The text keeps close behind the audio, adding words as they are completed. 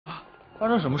发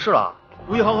生什么事了？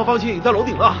吴一航和方清颖在楼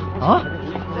顶了。啊？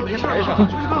没事，出去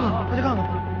看看，快去看看。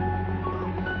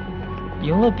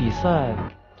赢了比赛，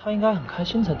他应该很开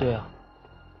心才对啊。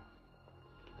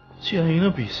既然赢了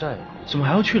比赛，怎么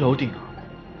还要去楼顶啊？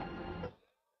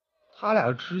他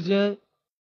俩之间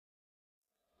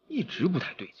一直不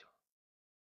太对劲。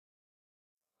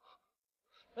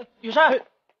哎，雨珊，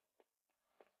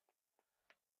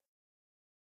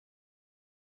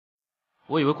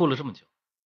我以为过了这么久，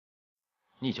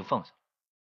你已经放下了。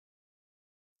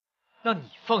那你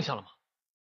放下了吗？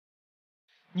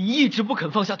你一直不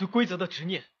肯放下对规则的执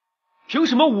念，凭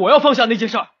什么我要放下那件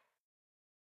事儿？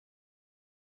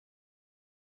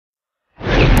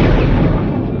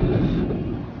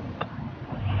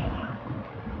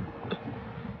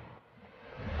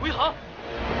吴一航，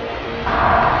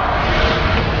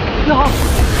吴一航，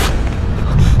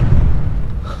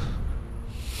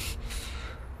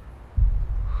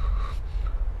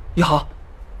一航，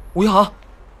吴一航，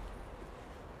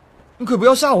你可不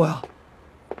要吓我呀！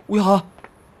吴一航，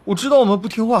我知道我们不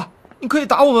听话，你可以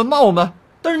打我们、骂我们，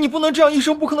但是你不能这样一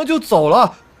声不可能就走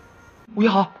了。吴一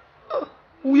航，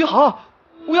吴一航，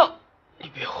吴一航，你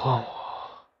别晃我！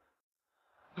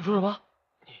你说什么？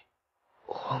你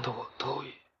晃得我头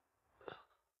晕。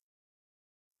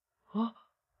啊！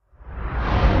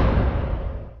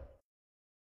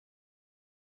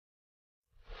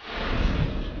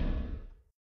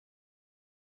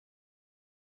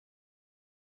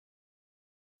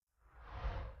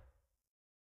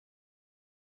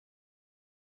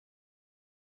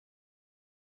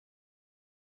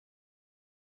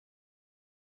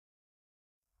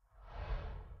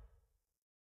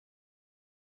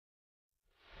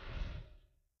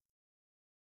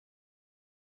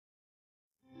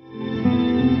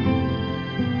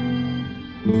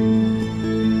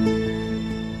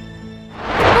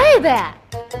贝贝，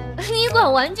你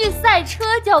管玩具赛车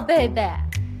叫贝贝？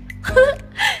哼，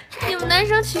你们男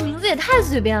生取名字也太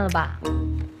随便了吧？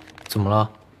怎么了，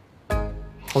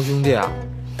好兄弟啊？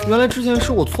原来之前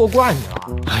是我错怪你了。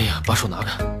哎呀，把手拿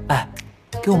开！哎，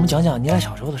给我们讲讲你俩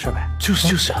小时候的事呗。就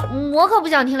是啊。我可不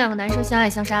想听两个男生相爱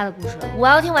相杀的故事，我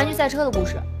要听玩具赛车的故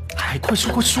事。哎，快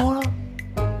说了。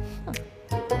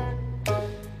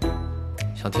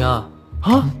想听啊？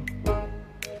啊？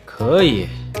可以。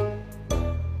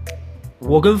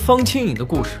我跟方清颖的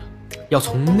故事，要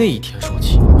从那一天说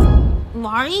起。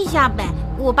玩一下呗，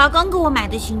我爸刚给我买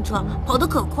的新车，跑得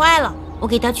可快了，我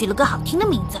给它取了个好听的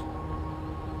名字。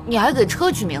你还给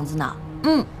车取名字呢？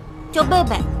叫贝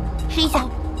贝，试一下。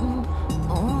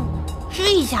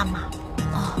试一下嘛。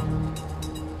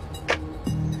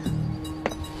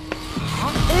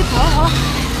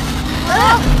好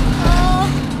了。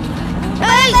贝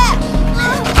贝，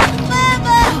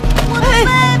我的贝贝，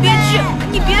别去，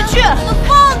你别去，放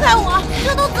开我，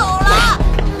车都走了。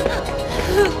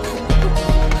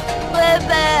贝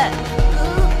贝，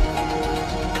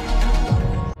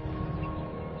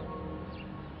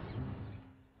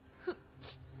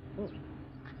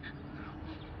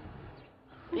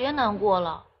别难过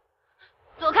了，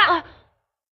走开！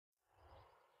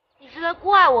你是在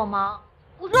怪我吗？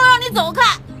我说让你走开。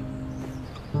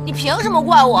你凭什么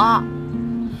怪我？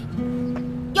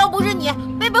要不是你，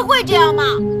贝贝会这样吗？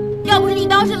要不是你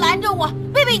当时拦着我，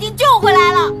贝贝已经救回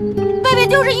来了。贝贝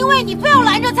就是因为你非要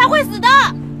拦着才会死的。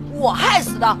我害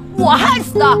死的，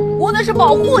我那是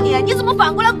保护你，你怎么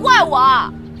反过来怪我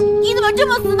啊？你怎么这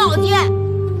么死脑筋？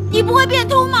你不会变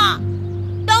通吗？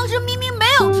当时明明没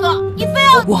有车，你非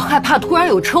要……我害怕突然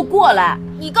有车过来。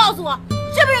你告诉我，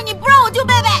是不是你不让我救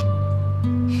贝贝？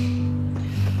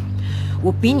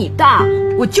我比你大，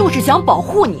我就是想保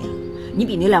护你。你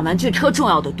比那辆玩具车重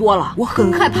要的多了，我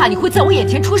很害怕你会在我眼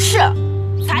前出事。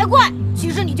才怪！其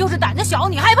实你就是胆子小，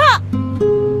你害怕。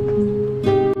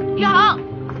一航，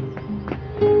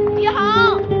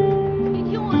你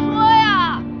听我说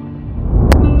呀。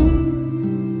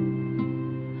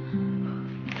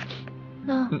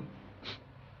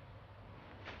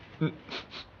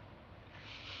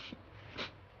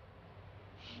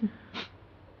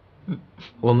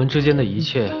我们之间的一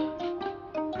切，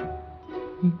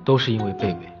都是因为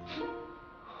贝贝。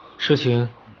事情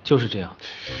就是这样的。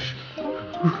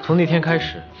从那天开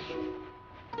始，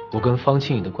我跟方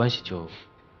清颖的关系就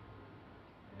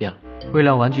变了。为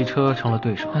辆玩具车成了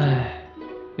对手。哎，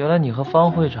原来你和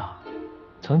方会长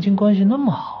曾经关系那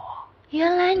么好啊！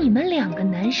原来你们两个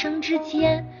男生之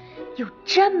间有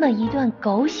这么一段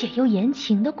狗血又言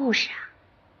情的故事啊！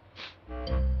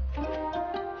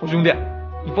好兄弟，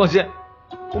你放心，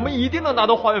我们一定能拿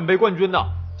到花园杯冠军的，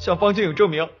向方清颖证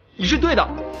明你是对的。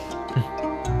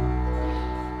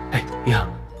哎，一航，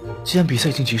既然比赛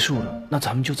已经结束了，那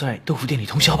咱们就在豆腐店里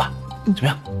通宵吧，怎么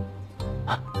样？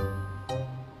啊？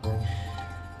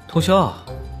通宵啊？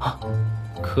啊，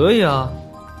可以啊。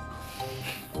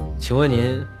请问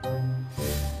您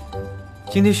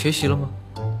今天学习了吗？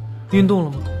运动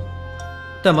了吗？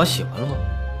代码写完了吗？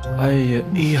哎呀，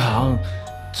一航，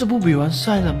这不比完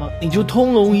赛了吗？你就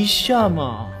通融一下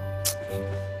嘛。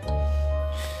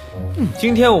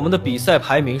今天我们的比赛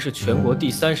排名是全国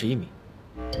第31名，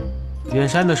远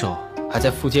山的手还在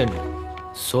复健中，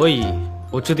所以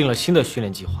我制定了新的训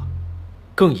练计划，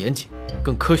更严谨，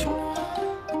更科学。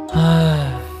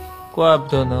唉，怪不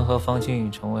得能和方清宇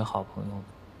成为好朋友呢，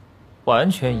完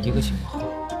全一个型号。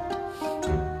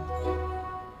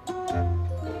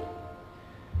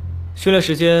训练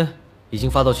时间已经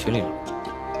发到群里了，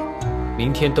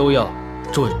明天都要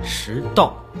准时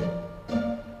到。